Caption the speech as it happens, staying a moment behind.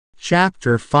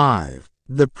Chapter 5.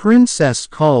 The princess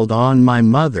called on my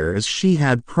mother as she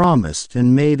had promised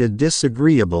and made a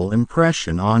disagreeable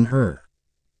impression on her.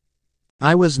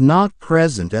 I was not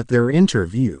present at their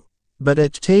interview, but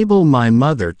at table my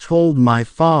mother told my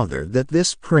father that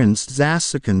this Prince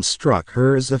Zacikan struck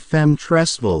her as a femme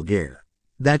très vulgaire,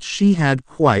 that she had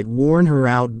quite worn her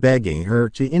out begging her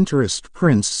to interest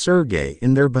Prince Sergei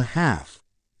in their behalf,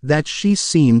 that she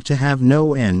seemed to have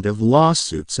no end of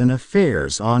lawsuits and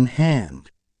affairs on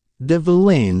hand. De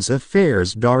Villain's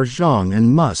affairs d'argent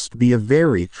and must be a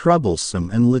very troublesome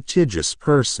and litigious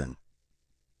person.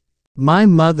 My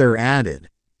mother added,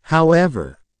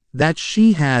 however, that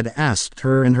she had asked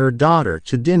her and her daughter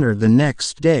to dinner the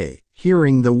next day.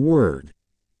 Hearing the word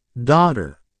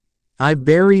daughter, I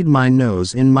buried my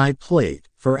nose in my plate,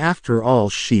 for after all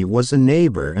she was a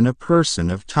neighbor and a person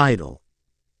of title.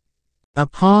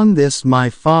 Upon this my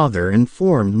father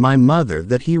informed my mother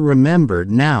that he remembered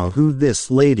now who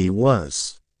this lady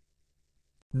was.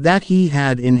 That he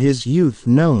had in his youth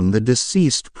known the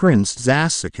deceased Prince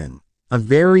Zacikan, a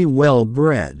very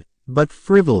well-bred, but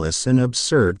frivolous and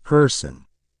absurd person.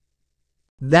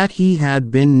 That he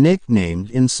had been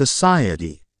nicknamed in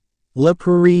society Le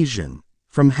Parisien,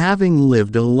 from having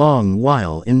lived a long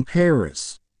while in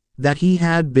Paris. That he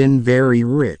had been very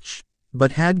rich,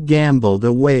 but had gambled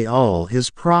away all his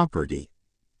property,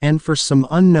 and for some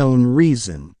unknown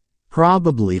reason,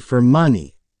 probably for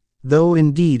money, though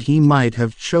indeed he might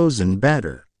have chosen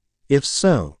better, if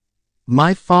so.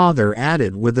 My father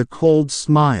added with a cold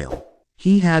smile,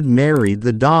 he had married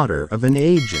the daughter of an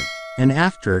agent, and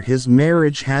after his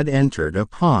marriage had entered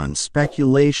upon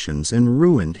speculations and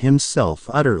ruined himself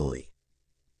utterly.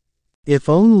 If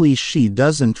only she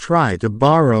doesn't try to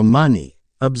borrow money,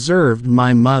 observed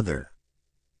my mother.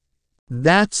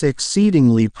 That's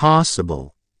exceedingly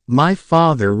possible, my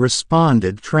father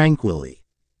responded tranquilly.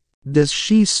 Does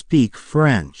she speak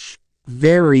French?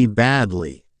 Very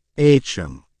badly.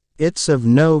 It's of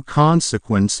no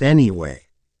consequence anyway.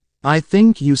 I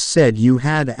think you said you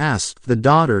had asked the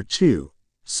daughter too.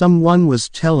 Someone was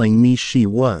telling me she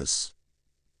was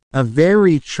a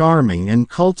very charming and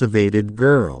cultivated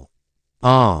girl.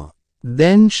 Ah,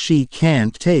 then she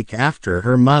can't take after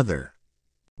her mother.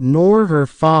 Nor her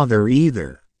father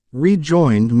either,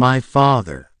 rejoined my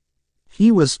father.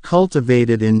 He was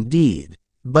cultivated indeed,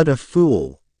 but a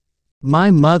fool.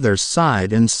 My mother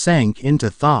sighed and sank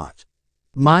into thought.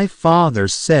 My father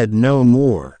said no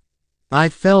more. I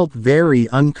felt very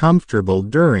uncomfortable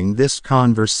during this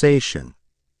conversation.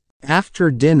 After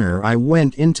dinner I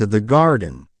went into the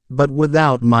garden, but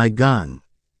without my gun.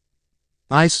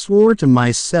 I swore to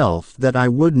myself that I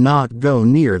would not go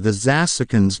near the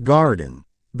Zacikans' garden,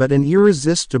 but an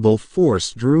irresistible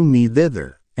force drew me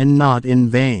thither, and not in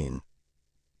vain.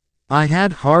 I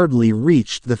had hardly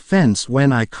reached the fence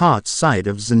when I caught sight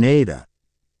of Zenaida.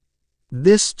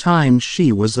 This time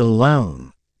she was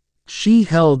alone. She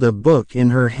held a book in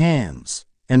her hands,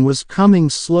 and was coming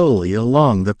slowly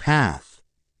along the path.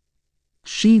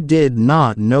 She did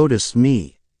not notice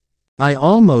me. I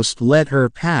almost let her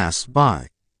pass by,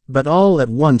 but all at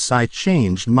once I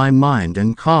changed my mind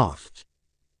and coughed.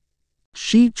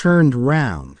 She turned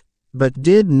round, but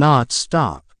did not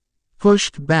stop,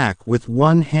 pushed back with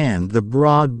one hand the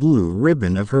broad blue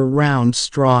ribbon of her round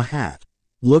straw hat,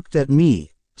 looked at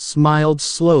me, smiled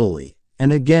slowly,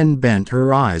 and again bent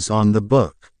her eyes on the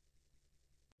book.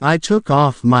 I took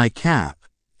off my cap,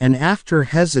 and after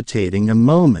hesitating a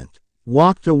moment,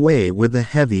 walked away with a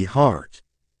heavy heart.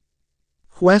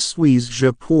 Que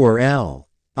suis-je pour elle?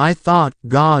 I thought,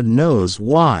 God knows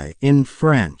why, in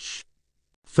French.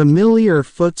 Familiar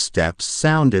footsteps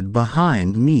sounded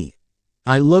behind me.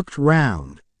 I looked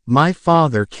round. My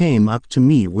father came up to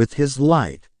me with his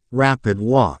light, rapid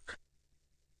walk.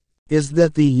 Is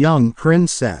that the young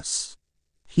princess?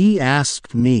 He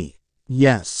asked me.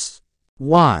 Yes.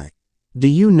 Why? Do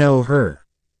you know her?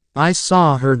 I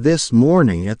saw her this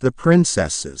morning at the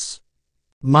princess's.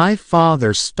 My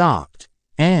father stopped,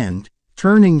 and,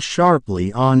 turning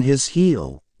sharply on his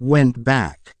heel, went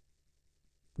back.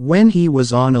 When he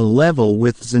was on a level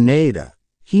with Zenaida,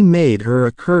 he made her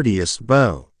a courteous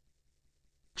bow.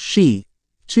 She,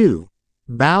 too,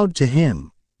 bowed to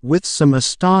him, with some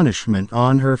astonishment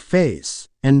on her face,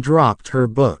 and dropped her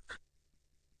book.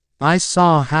 I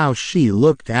saw how she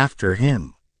looked after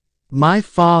him. My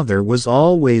father was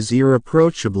always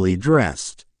irreproachably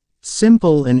dressed,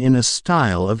 simple and in a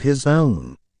style of his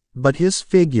own, but his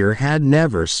figure had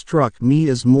never struck me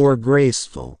as more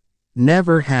graceful.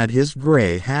 Never had his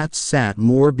gray hat sat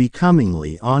more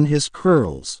becomingly on his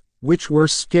curls, which were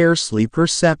scarcely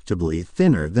perceptibly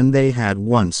thinner than they had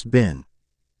once been.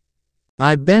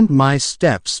 I bent my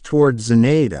steps toward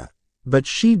Zenaida, but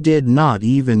she did not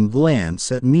even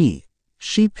glance at me.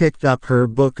 She picked up her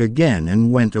book again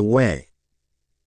and went away.